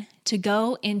mission to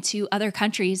go into other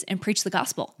countries and preach the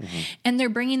gospel. And they're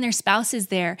bringing their spouses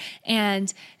there,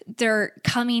 and they're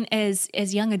coming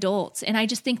as young adults. And I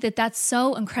just think that that's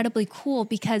so incredibly cool,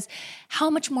 because how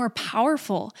much more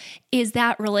powerful is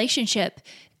that relationship,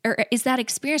 or is that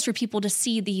experience for people to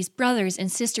see these brothers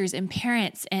and sisters and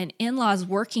parents and in-laws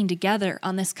working together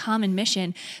on this common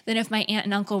mission than if my aunt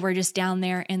and uncle were just down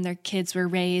there and their kids were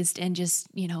raised and just,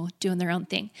 doing their own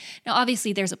thing. Now,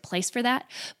 obviously there's a place for that,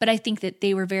 but I think that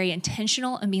they were very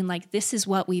intentional in being like, this is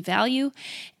what we value,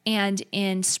 and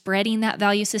in spreading that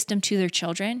value system to their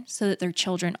children so that their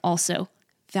children also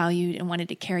valued and wanted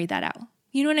to carry that out.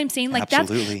 You know what I'm saying? Like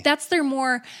Absolutely. That's their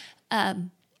more,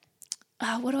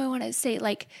 what do I want to say?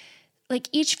 Like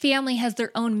each family has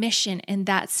their own mission in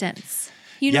that sense.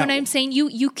 You know what I'm saying?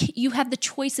 You have the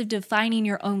choice of defining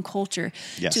your own culture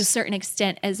to a certain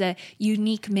extent as a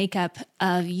unique makeup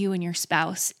of you and your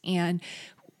spouse, and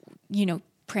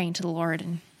praying to the Lord.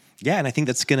 And I think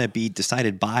that's going to be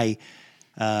decided by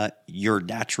your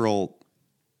natural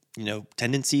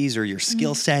tendencies or your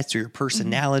skill sets or your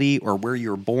personality or where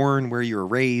you're born, where you were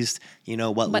raised,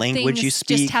 what language you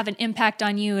speak. Just have an impact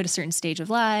on you at a certain stage of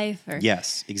life.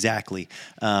 Yes, exactly.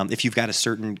 If you've got a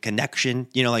certain connection,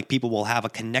 like people will have a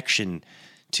connection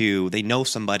they know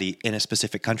somebody in a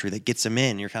specific country that gets them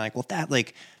in. You're kind of like, well,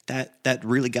 that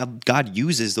really God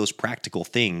uses those practical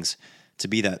things to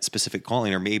be that specific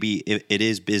calling, or maybe it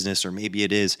is business, or maybe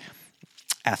it is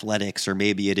athletics, or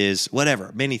maybe it is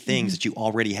whatever, many things that you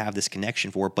already have this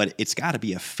connection for, but it's got to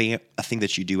be a thing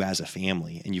that you do as a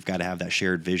family, and you've got to have that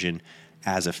shared vision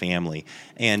as a family.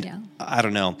 And I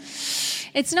don't know.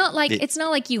 It's not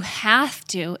like you have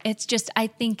to. It's just, I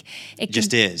think it can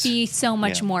just is. Be so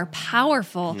much more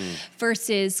powerful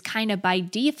versus kind of by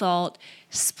default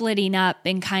splitting up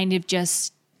and kind of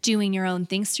just doing your own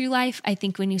things through life. I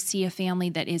think when you see a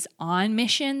family that is on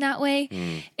mission that way,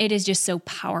 it is just so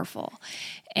powerful.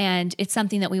 And it's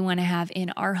something that we want to have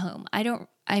in our home.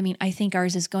 I think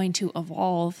ours is going to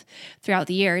evolve throughout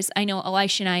the years. I know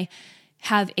Elisha and I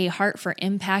have a heart for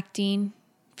impacting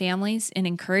families and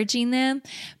encouraging them,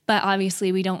 but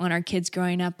obviously we don't want our kids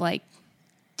growing up like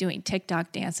doing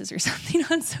TikTok dances or something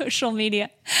on social media.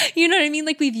 You know what I mean?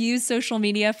 Like, we've used social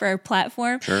media for our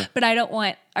platform, but I don't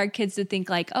want our kids to think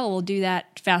like, oh, we'll do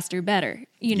that faster, better,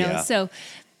 you know? Yeah. So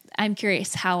I'm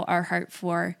curious how our heart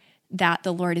for that,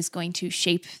 the Lord is going to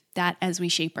shape that as we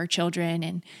shape our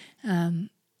children, and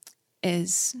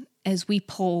as we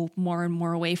pull more and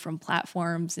more away from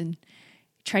platforms and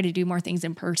try to do more things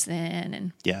in person.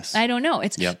 And I don't know.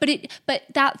 But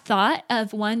that thought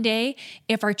of one day,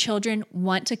 if our children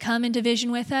want to come into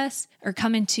vision with us, or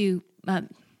come into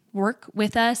work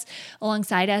with us,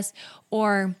 alongside us,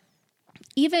 or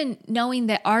even knowing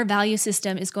that our value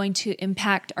system is going to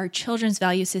impact our children's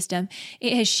value system,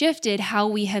 it has shifted how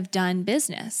we have done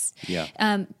business.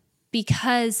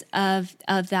 Because of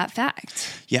that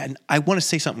fact. Yeah, and I want to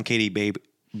say something, Katie, babe,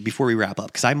 before we wrap up,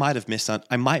 because I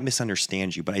might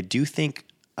misunderstand you, but I do think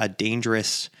I think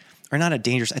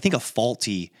a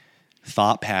faulty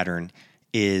thought pattern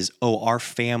is, our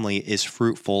family is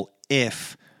fruitful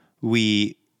if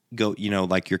we go,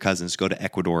 like your cousins go to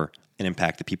Ecuador and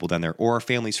impact the people down there, or our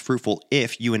family's fruitful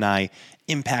if you and I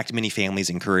impact many families,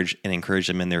 encourage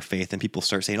them in their faith, and people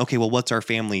start saying, okay, well, what's our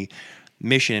family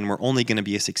mission? And we're only going to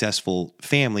be a successful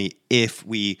family if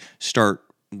we start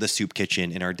the soup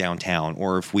kitchen in our downtown,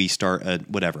 or if we start a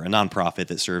nonprofit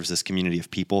that serves this community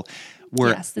of people.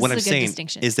 Where what I'm saying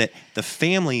is that the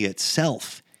family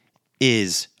itself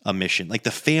is a mission, like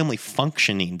the family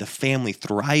functioning, the family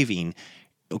thriving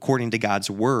according to God's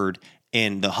word,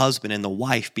 and the husband and the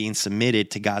wife being submitted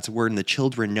to God's word, and the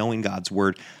children knowing God's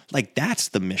word. Like, that's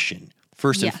the mission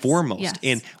first and foremost. Yes.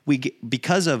 And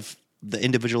because of the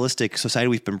individualistic society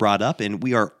we've been brought up in,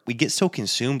 we get so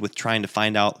consumed with trying to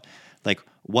find out like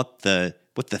what the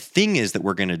thing is that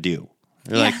we're going to do.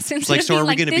 So are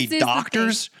we going to be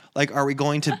doctors? Like, are we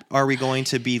going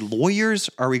to be lawyers?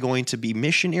 Are we going to be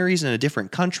missionaries in a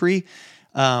different country?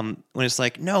 When it's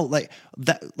like, no, like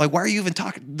that, like, why are you even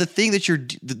talking? The thing that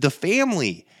the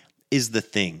family is the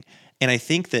thing. And I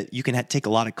think that you can take a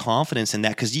lot of confidence in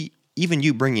that, because even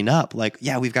you bringing up, like,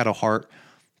 yeah, we've got a heart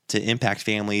to impact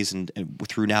families, and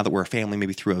through, now that we're a family,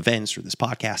 maybe through events or this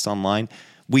podcast online,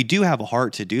 we do have a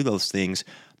heart to do those things.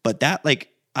 But that, like,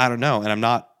 I don't know, and I'm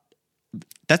not.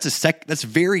 That's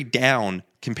very down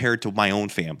compared to my own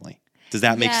family. Does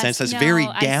that make sense? That's very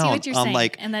down on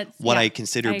like what I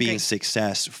consider being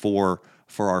success for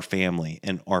our family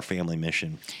and our family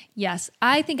mission. Yes,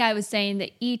 I think I was saying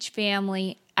that each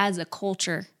family as a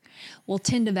culture will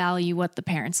tend to value what the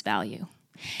parents value.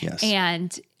 Yes,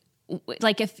 and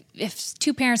like if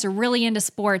two parents are really into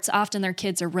sports, often their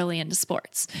kids are really into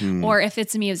sports. Or if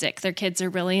it's music, their kids are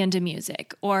really into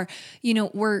music. Or,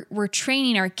 we're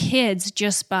training our kids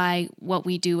just by what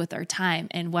we do with our time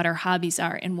and what our hobbies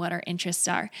are and what our interests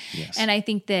are. Yes. And I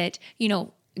think that,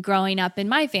 growing up in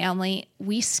my family,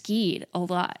 we skied a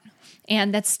lot.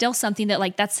 And that's still something that,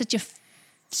 like, that's such a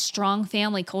strong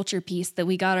family culture piece that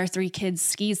we got our 3 kids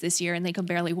skis this year and they could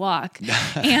barely walk.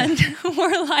 And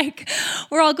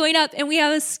we're all going up and we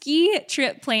have a ski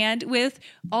trip planned with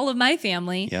all of my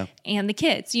family and the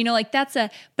kids,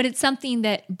 but it's something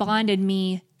that bonded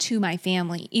me to my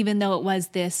family, even though it was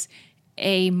this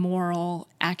amoral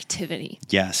activity.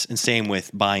 Yes, and same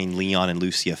with buying Leon and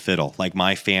Lucy a fiddle. Like,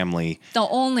 my family, the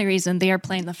only reason they are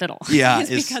playing the fiddle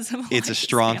is because of it's a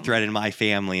strong thread in my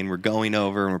family, and we're going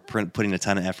over and we're putting a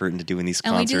ton of effort into doing these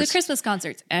concerts. And we do the Christmas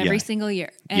concerts every single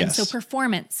year. And so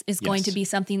performance is going to be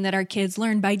something that our kids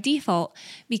learn by default,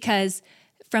 because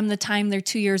from the time they're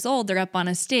 2 years old, they're up on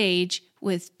a stage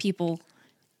with people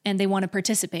and they want to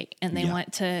participate and they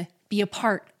want to be a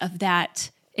part of that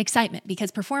excitement,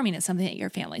 because performing is something that your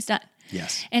family's done.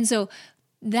 Yes. And so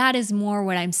that is more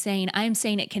what I'm saying. I'm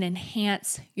saying it can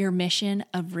enhance your mission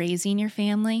of raising your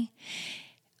family.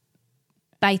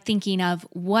 by thinking of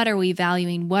what are we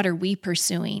valuing, what are we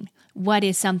pursuing, what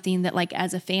is something that like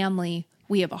as a family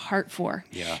we have a heart for.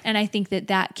 Yeah. And I think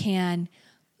that can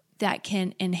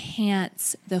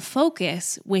enhance the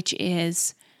focus, which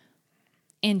is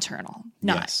internal,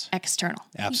 not Yes. external.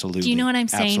 Absolutely. Do you know what I'm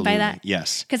saying by that? Absolutely.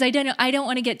 Yes. Because I don't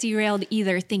want to get derailed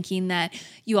either, thinking that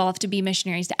you all have to be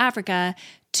missionaries to Africa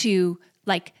to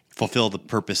like Fulfill the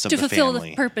purpose of to the fulfill family.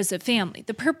 the purpose of family.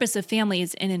 The purpose of family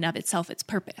is in and of itself its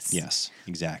purpose. Yes,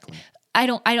 exactly. I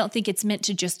don't think it's meant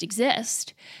to just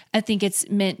exist. I think it's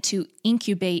meant to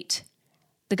incubate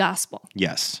the gospel.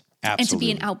 Yes, And to absolutely.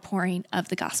 be an outpouring of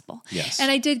the gospel. Yes.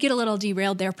 And I did get a little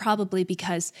derailed there, probably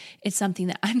because it's something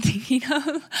that I'm thinking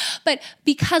of, but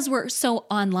because we're so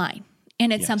online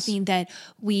and it's Yes. something that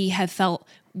we have felt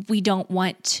we don't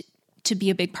want to be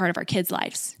a big part of our kids'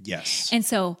 lives. Yes. And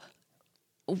so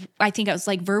I think I was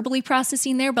like verbally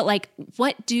processing there, but like,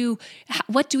 what do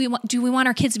we want? Do we want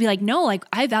our kids to be like, no, like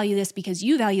I value this because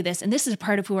you value this. And this is a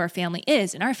part of who our family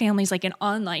is. And our family is like an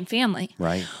online family.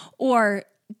 Right. Or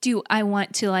do I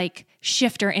want to like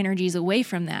shift our energies away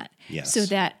from that? Yes. So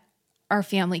that our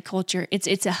family culture,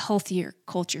 it's a healthier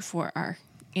culture for our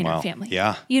inner Wow. family.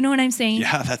 Yeah. You know what I'm saying?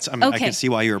 Yeah, I Okay. can see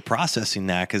why you were processing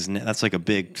that because that's like a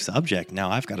big subject. Now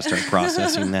I've got to start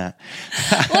processing that.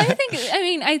 Well,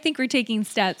 I think we're taking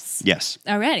steps Yes.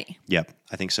 already. Yep.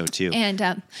 I think so too. And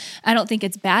I don't think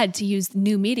it's bad to use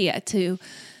new media to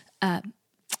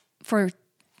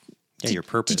Your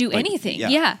purpose. to do like, anything.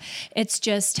 Yeah. It's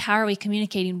just how are we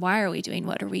communicating? Why are we doing?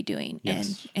 What are we doing?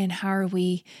 Yes. And how are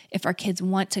we, if our kids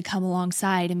want to come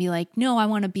alongside and be like, no, I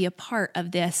want to be a part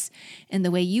of this in the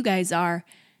way you guys are,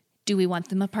 do we want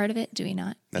them a part of it? Do we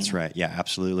not? That's right. Yeah,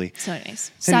 absolutely. So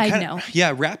anyways, And side kind note. of,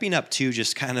 yeah, wrapping up too,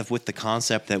 just kind of with the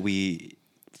concept that we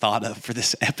thought of for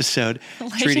this episode,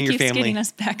 Elijah treating your keeps family. getting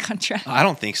us back on track. I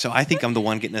don't think so. I think I'm the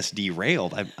one getting us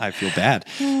derailed. I feel bad.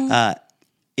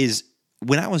 Is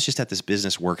when I was just at this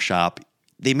business workshop,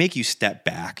 they make you step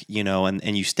back,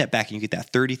 and you step back and you get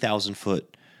that 30,000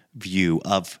 foot view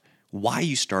of why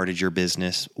you started your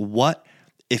business. What,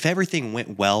 if everything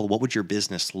went well, what would your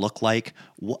business look like?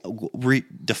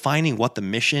 Defining what the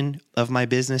mission of my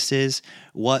business is,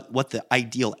 what the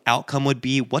ideal outcome would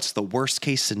be, what's the worst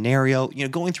case scenario,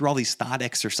 going through all these thought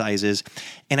exercises.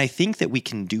 And I think that we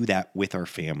can do that with our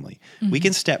family. We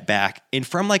can step back and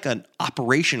from like an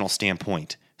operational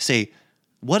standpoint, say,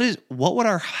 what would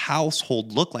our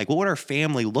household look like? What would our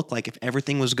family look like if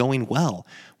everything was going well?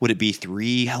 Would it be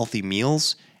 3 healthy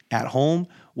meals at home?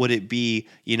 Would it be,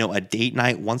 a date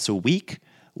night once a week?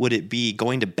 Would it be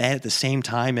going to bed at the same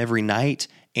time every night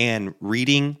and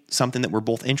reading something that we're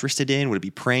both interested in? Would it be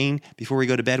praying before we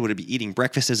go to bed? Would it be eating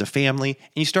breakfast as a family?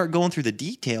 And you start going through the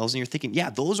details and you're thinking,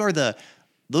 yeah, those are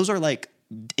like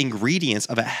ingredients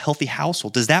of a healthy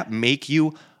household. Does that make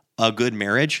you a good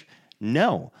marriage?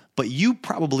 No. But you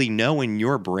probably know in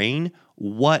your brain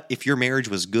what, if your marriage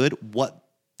was good, what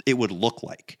it would look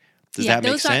like. Does that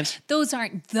make sense? Those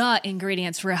aren't the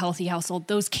ingredients for a healthy household.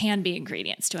 Those can be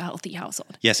ingredients to a healthy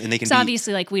household. Yes, and they can So be.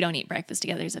 obviously, like we don't eat breakfast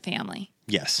together as a family.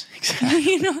 Yes,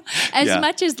 exactly. As Yeah.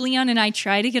 much as Leon and I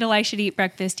try to get Elisha to eat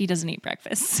breakfast, he doesn't eat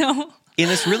breakfast. So And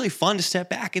it's really fun to step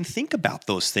back and think about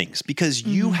those things because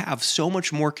you have so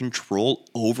much more control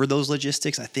over those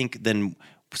logistics, I think, than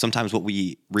sometimes what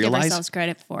we realize. give ourselves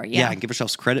credit for. And give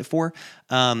ourselves credit for.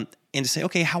 And to say,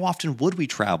 okay, how often would we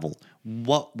travel?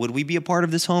 What would we be a part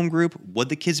of this home group? Would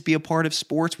the kids be a part of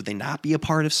sports? Would they not be a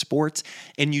part of sports?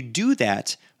 And you do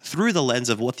that through the lens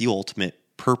of what the ultimate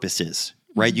purpose is,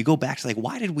 right? You go back to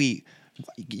what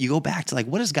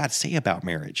does God say about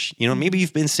marriage? Maybe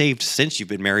you've been saved since you've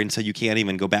been married, and so you can't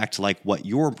even go back to like what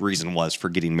your reason was for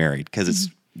getting married because it's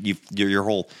your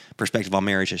whole perspective on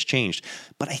marriage has changed.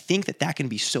 But I think that can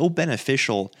be so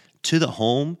beneficial to the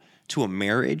home, to a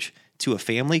marriage, to a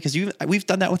family, because we've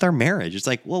done that with our marriage. It's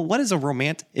like, well,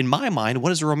 in my mind, what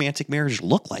does a romantic marriage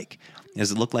look like?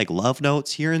 Does it look like love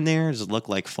notes here and there? Does it look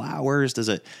like flowers? Does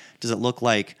it look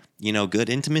like, good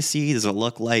intimacy? Does it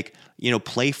look like,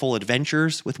 playful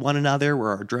adventures with one another where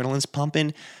our adrenaline's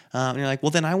pumping? And you're like, well,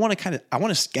 then I want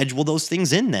to schedule those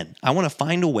things in then. I want to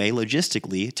find a way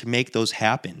logistically to make those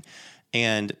happen.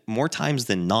 And more times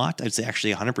than not, I'd say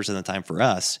actually 100% of the time for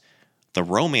us, the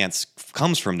romance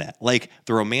comes from that. Like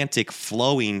the romantic,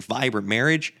 flowing, vibrant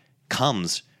marriage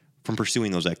comes from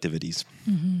pursuing those activities.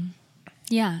 Mm-hmm.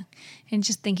 Yeah. And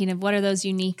just thinking of what are those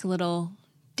unique little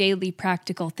daily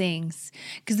practical things.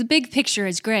 Because the big picture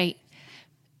is great.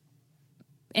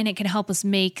 And it can help us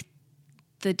make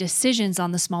the decisions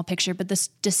on the small picture, but the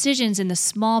decisions in the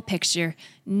small picture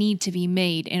need to be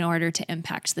made in order to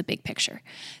impact the big picture.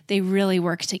 They really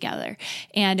work together.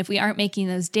 And if we aren't making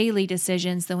those daily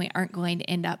decisions, then we aren't going to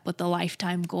end up with the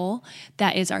lifetime goal.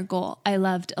 That is our goal. I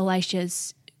loved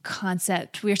Elisha's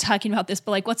concept. We were talking about this,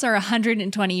 but like, what's our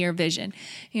 120-year vision?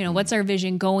 What's our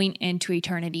vision going into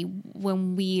eternity?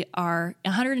 When we are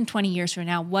 120 years from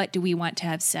now, what do we want to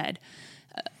have said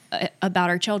about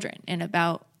our children and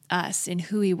about us and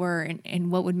who we were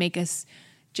and what would make us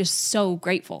just so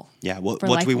grateful? Yeah. What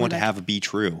do we want to have be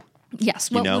true? Yes.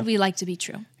 What would we like to be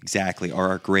true? Exactly. Are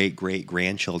our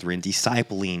great-great-grandchildren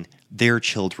discipling their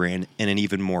children in an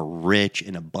even more rich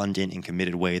and abundant and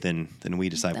committed way than we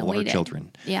disciple our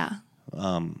children? Yeah.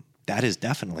 That is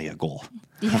definitely a goal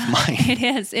of Yeah, mine. it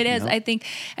is. It is. I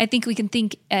think we can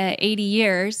think 80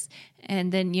 years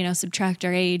and then, subtract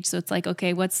our age. So it's like,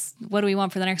 okay, what do we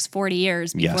want for the next 40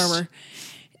 years before we're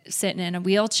sitting in a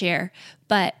wheelchair?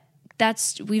 But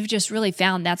we've just really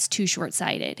found that's too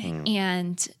short-sighted.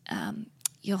 And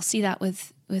you'll see that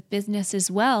with business as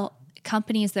well.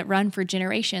 Companies that run for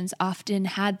generations often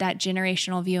had that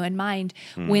generational view in mind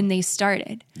when they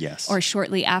started. Yes. Or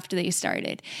shortly after they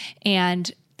started.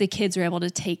 And the kids are able to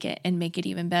take it and make it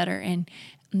even better. And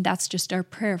that's just our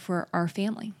prayer for our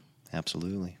family.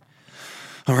 Absolutely.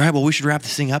 All right. Well, we should wrap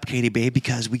this thing up, Katie babe,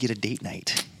 because we get a date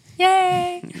night.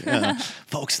 Yay!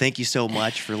 Folks, thank you so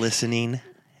much for listening.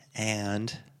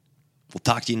 And we'll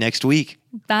talk to you next week.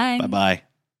 Bye. Bye-bye.